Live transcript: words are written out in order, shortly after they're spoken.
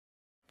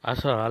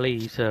Azar Ali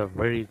is a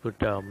very good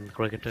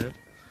cricketer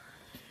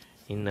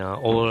in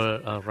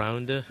all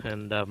rounder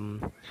and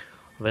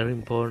very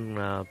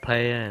important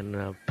player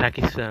in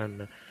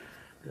Pakistan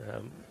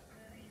um,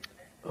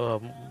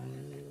 um,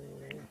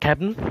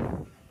 captain.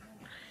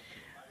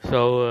 So,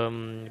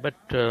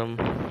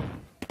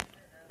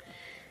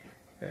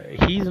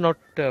 he's not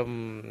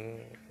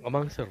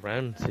amongst the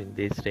runs in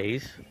these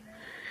days.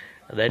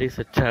 That is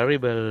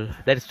terrible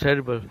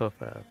for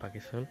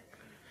Pakistan.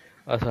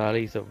 Azar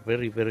Ali is a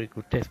very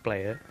good test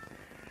player.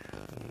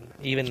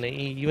 Even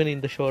in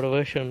the shorter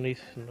version,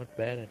 is not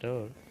bad at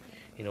all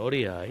in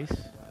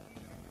ODIs.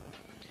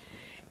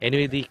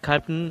 Anyway, the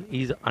captain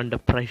is under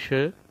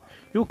pressure.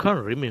 You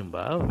can't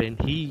remember when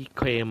he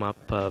came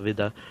up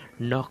with a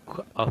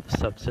knock of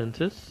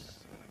substances.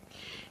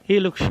 He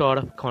looks short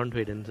of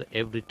confidence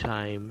every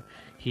time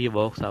he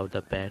walks out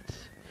the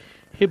bats.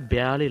 He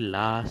barely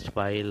lasts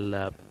while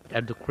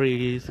at the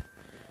crease,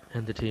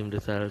 and the team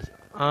results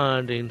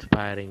aren't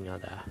inspiring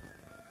either.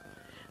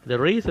 The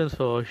reasons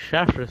for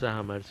Shafraz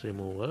Ahmed's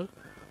removal,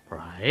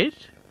 right?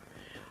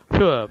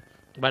 Sure,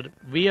 but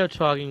we are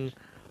talking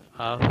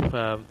of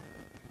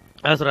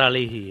Azhar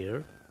Ali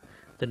here.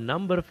 The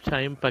number of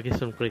times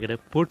Pakistan cricketer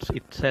puts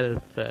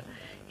itself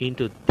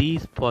into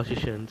these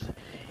positions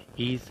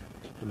is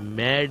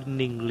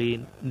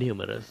maddeningly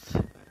numerous.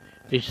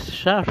 It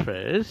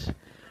suffers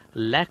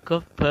lack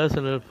of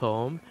personal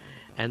form,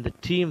 and the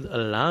team's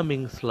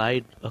alarming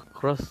slide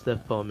across the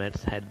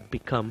formats had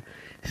become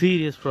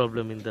serious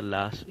problem in the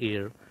last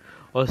year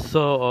or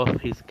so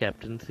of his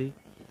captaincy.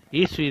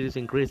 Each year is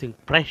increasing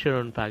pressure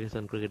on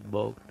Pakistan cricket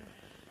board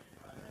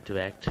to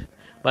act.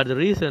 But the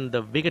reason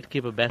the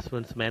wicketkeeper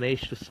batsmen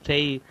managed to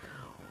stay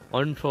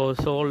on for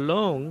so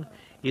long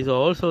is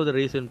also the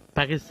reason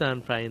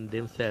Pakistan find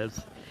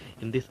themselves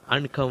in this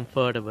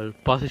uncomfortable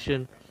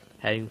position,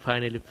 having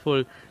finally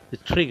pulled the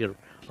trigger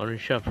on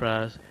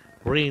Shafraz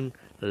reign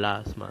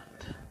last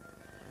month.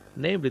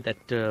 Namely,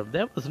 that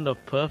there was no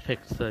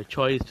perfect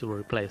choice to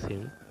replace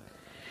him.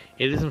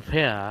 It isn't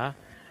fair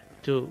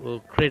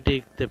to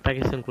critique the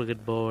Pakistan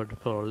Cricket Board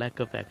for lack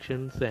of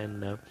actions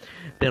and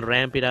then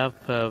ramp it up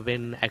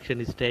when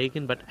action is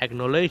taken, but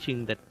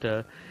acknowledging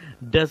that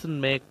doesn't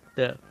make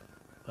the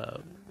uh,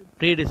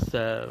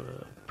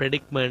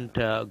 predicament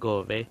go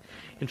away.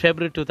 In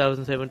February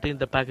 2017,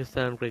 the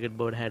Pakistan Cricket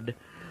Board had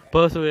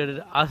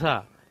persuaded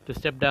Azhar to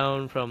step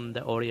down from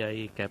the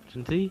ODI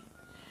captaincy,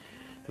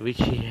 which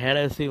he had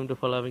assumed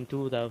following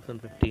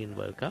 2015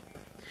 World Cup,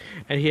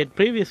 and he had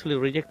previously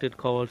rejected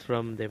calls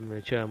from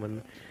the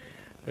chairman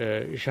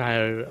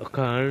Shahir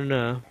Khan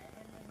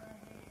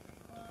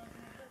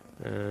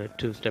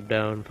to step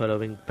down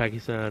following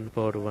Pakistan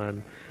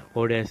 4-1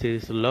 ODI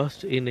series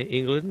lost in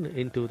England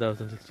in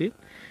 2016.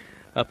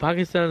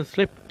 Pakistan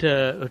slipped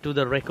to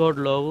the record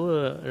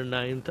low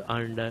ninth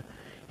under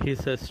his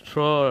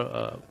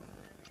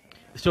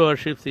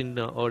stewardships in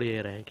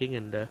ODI ranking,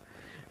 and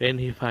when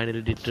he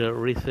finally did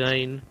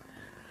resign,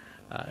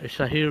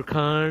 Shahir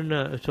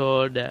Khan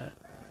told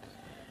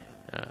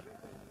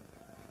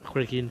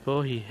Cricket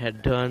Info he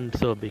had done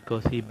so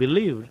because he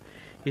believed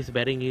his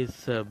batting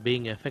is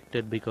being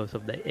affected because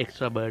of the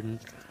extra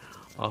burdens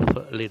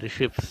of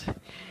leaderships.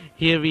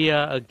 Here we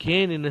are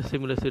again in a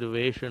similar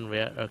situation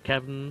where a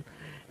captain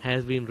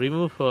has been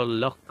removed for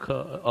lack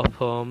of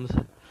forms,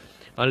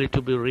 only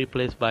to be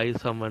replaced by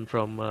someone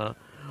from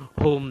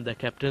whom the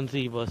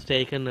captaincy was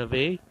taken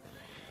away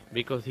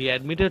because he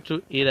admitted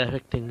to it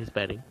affecting his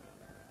batting.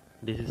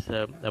 This is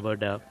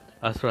about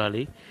Azhar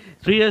Ali.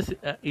 3 years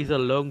is a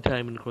long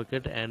time in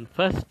cricket, and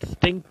first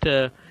stint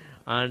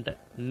aren't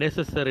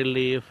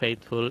necessarily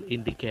faithful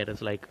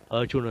indicators like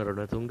Arjuna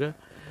Ranatunga,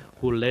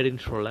 who led in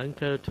Sri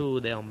Lanka to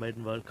the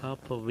Maiden World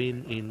Cup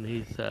win in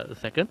his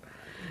second.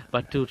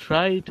 But to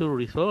try to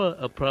resolve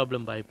a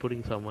problem by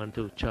putting someone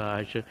to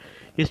charge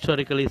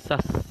historically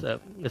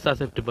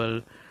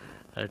susceptible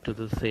to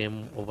the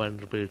same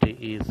vulnerability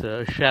is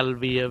shall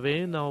be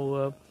away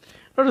now.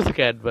 Not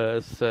a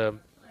adverse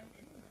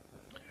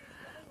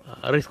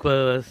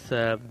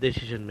risk-averse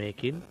decision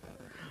making.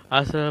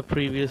 As a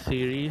previous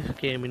series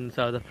came in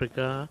South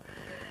Africa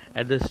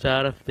at the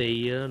start of the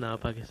year, now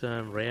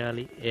Pakistan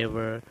rarely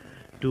ever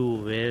do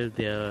well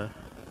there,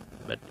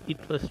 but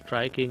it was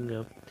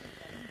striking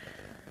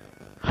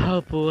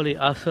how poorly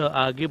Azhar,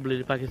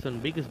 arguably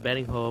Pakistan's biggest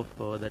batting hope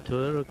for the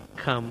tour,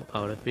 come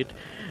out of it.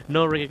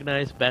 No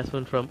recognized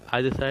batsman from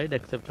either side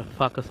except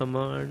Fakhar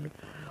Zaman,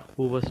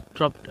 who was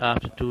dropped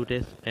after 2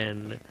 tests,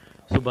 and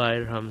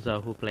Zubair Hamza,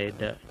 who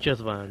played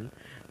just one,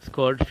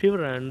 scored fewer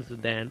runs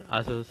than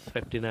Azhar's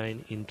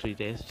 59 in 3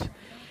 tests,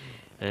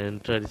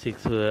 and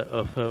 36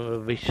 of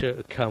which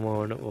come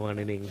on one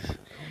innings.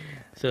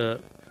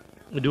 So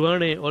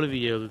Duane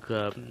Olivier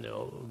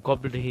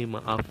gobbled him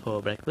up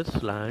for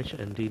breakfast, lunch,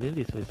 and dinner,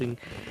 dismissing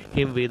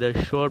him with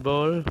a short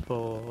ball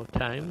 4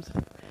 times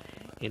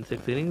in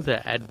 6 innings.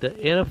 At the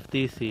end of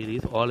the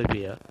series,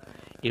 Olivier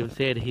even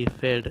said he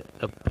felt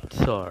a bit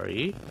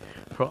sorry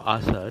for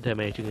Azhar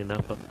damaging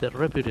enough of their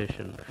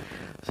reputation.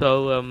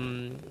 So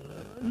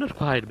Not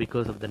quite,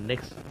 because of the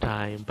next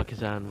time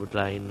Pakistan would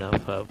line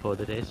up for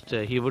the test,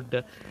 he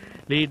would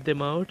lead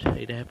them out.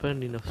 It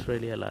happened in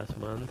Australia last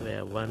month,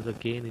 where once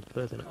again it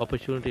was an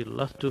opportunity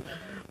lost to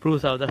prove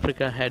South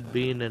Africa had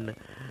been an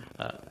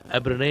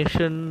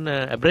aberration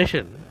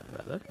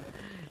rather.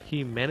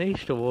 He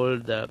managed to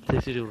hold the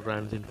 62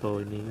 runs in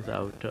 4 innings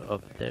out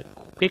of the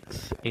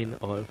quicks in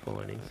all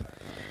 4 innings.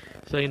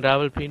 So in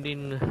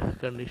Rawalpindi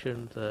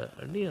conditions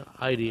near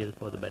ideal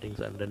for the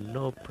battings under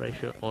no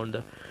pressure on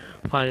the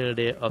final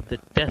day of the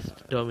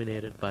test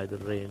dominated by the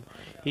rain.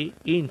 He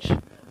inched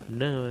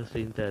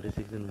nervously in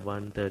 36 in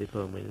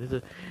 134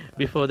 minutes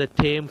before the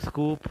tame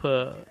scoop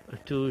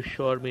to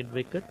short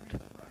mid-wicket.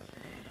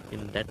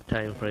 In that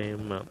time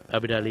frame,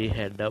 Abid Ali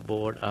had a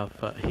board of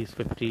his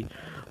 50,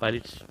 while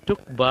it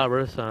took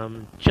Babar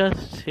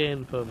just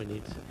 10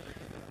 minutes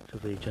to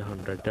reach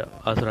 100.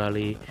 Azar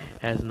Ali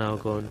has now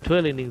gone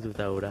 12 innings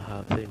without a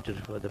half century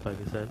for the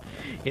Pakistan.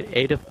 In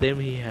 8 of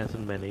them, he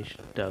hasn't managed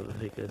double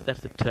figures.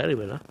 That's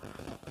terrible, huh?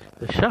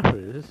 The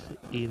Shafris,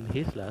 in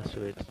his last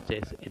two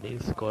test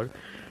innings, scored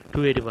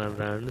 281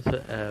 runs,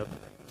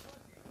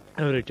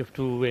 average of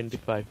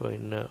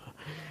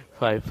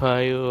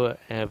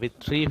 225.55 with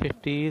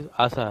 350s.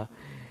 Asa,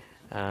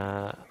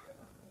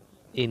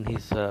 in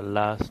his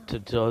last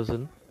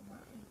dozen,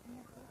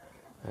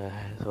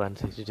 has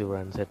 162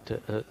 runs at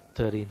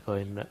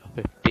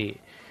 13.50.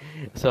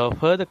 So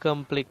further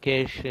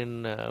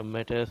complication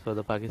matters for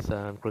the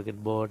Pakistan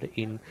Cricket Board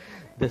in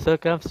the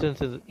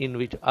circumstances in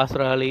which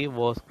Azar Ali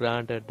was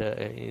granted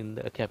in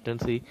the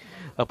captaincy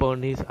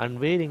upon his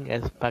unveiling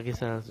as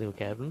Pakistan's new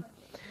captain.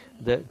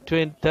 The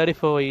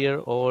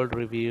 34-year-old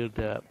revealed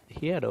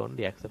he had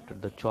only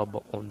accepted the job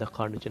on the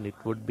condition it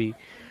would be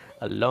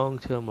a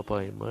long-term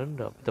appointment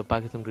of the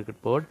Pakistan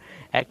Cricket Board,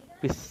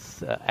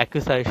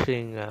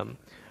 acquiescing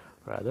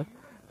rather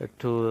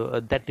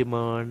to that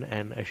demand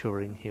and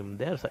assuring him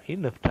there's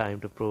enough time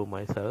to prove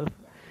myself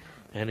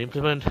and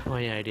implement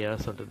my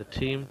ideas onto the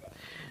team.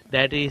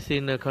 That is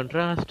in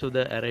contrast to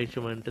the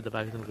arrangement the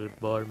Pakistan Cricket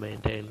Board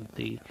maintained.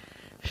 The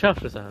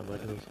Shafris Ahmed,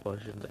 whose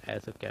position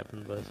as a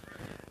captain was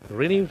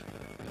renewed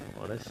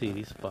on a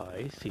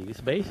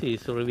series-by-series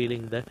basis,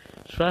 revealing the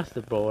trust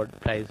the board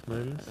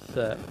placements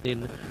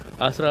in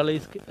Azar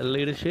Ali's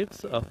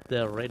leaderships of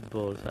the red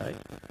ball side.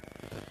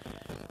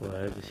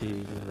 Where the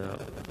series in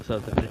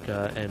South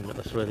Africa and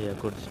Australia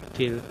could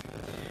still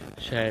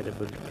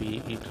charitably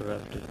be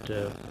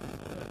interrupted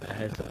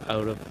as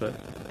out of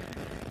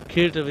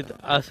kilter with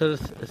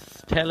Azar's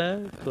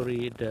stellar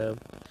career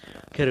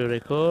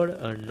record,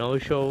 a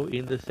no-show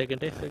in the second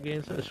test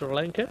against Sri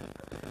Lanka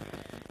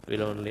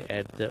will only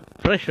add the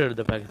pressure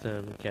the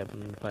Pakistan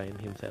captain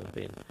find himself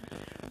in.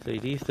 So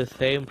it is the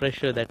same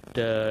pressure that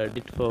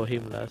did for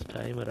him last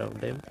time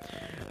around him.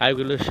 I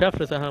will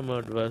Shafris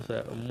Ahmed was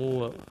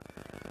more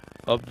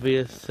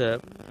obvious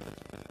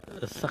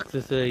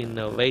successor in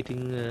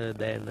waiting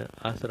than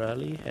Azar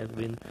Ali has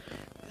been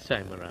this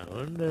time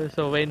around.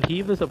 So when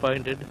he was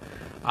appointed,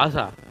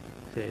 Azar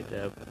said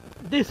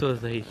this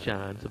was his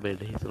chance to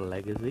build his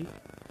legacy.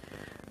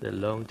 The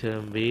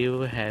long-term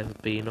view has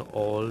been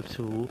all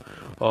too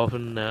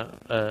often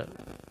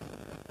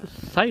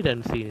sight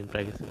unseen in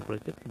Pakistan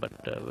cricket, but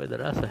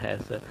whether Azar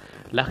has the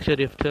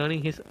luxury of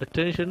turning his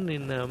attention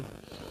in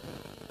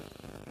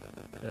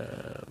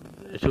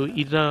so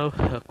it now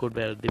could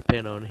well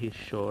depend on his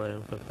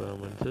short-term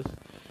performances.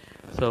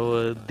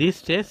 So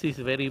this test is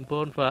very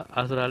important for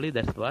Azar Ali.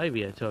 That's why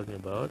we are talking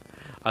about.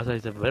 Azar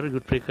is a very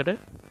good cricketer,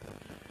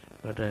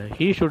 but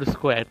he should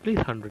score at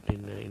least 100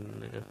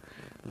 in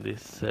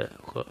this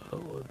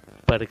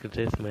particular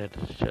test match.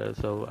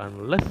 So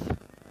unless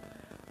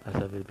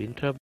Azar will be in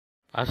trouble.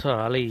 Azar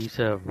Ali is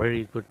a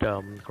very good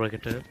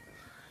cricketer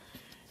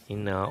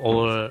in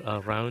all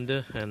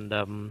rounder and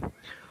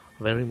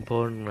very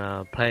important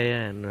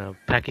player and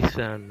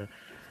Pakistan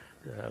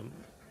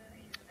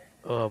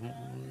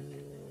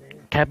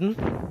captain.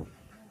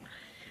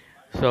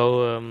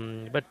 So,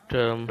 but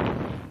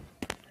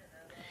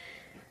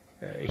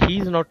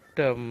he's not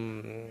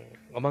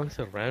amongst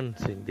the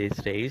runs in these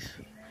days.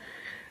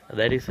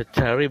 That is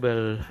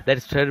terrible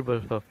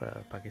for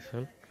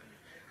Pakistan.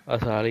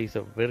 Azar Ali is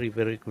a very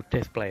good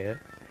test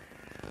player.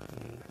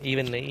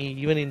 Even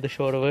in the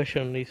shorter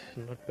version, is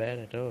not bad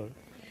at all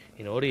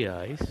in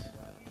ODIs.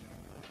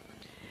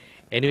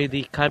 Anyway,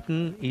 the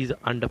captain is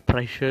under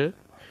pressure.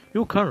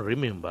 You can't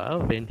remember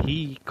when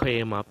he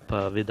came up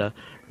with a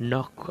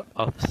knock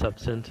of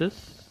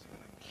substances.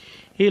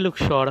 He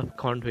looks short of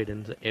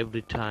confidence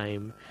every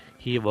time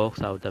he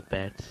walks out the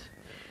bats.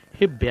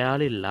 He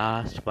barely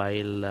lasts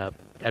while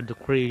at the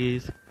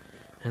crease,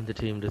 and the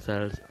team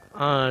results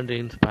aren't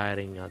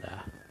inspiring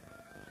either.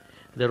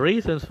 The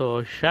reasons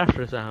for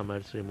Shafris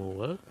Ahmed's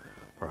removal,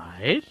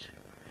 right?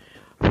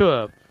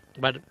 Sure,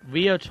 but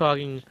we are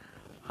talking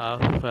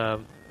of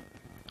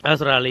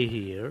Azar Ali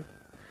here.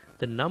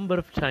 The number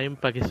of times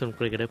Pakistan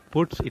cricketer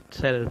puts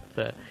itself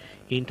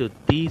into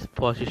these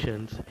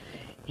positions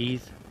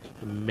is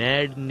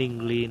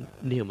maddeningly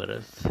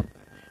numerous.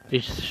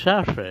 Its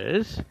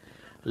Shafris'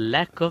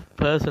 lack of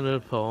personal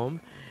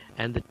form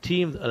and the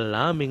team's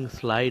alarming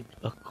slide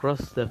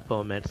across the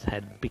formats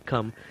had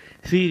become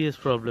serious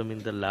problem in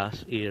the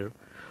last year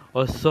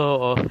or so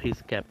of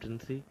his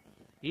captaincy.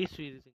 Each series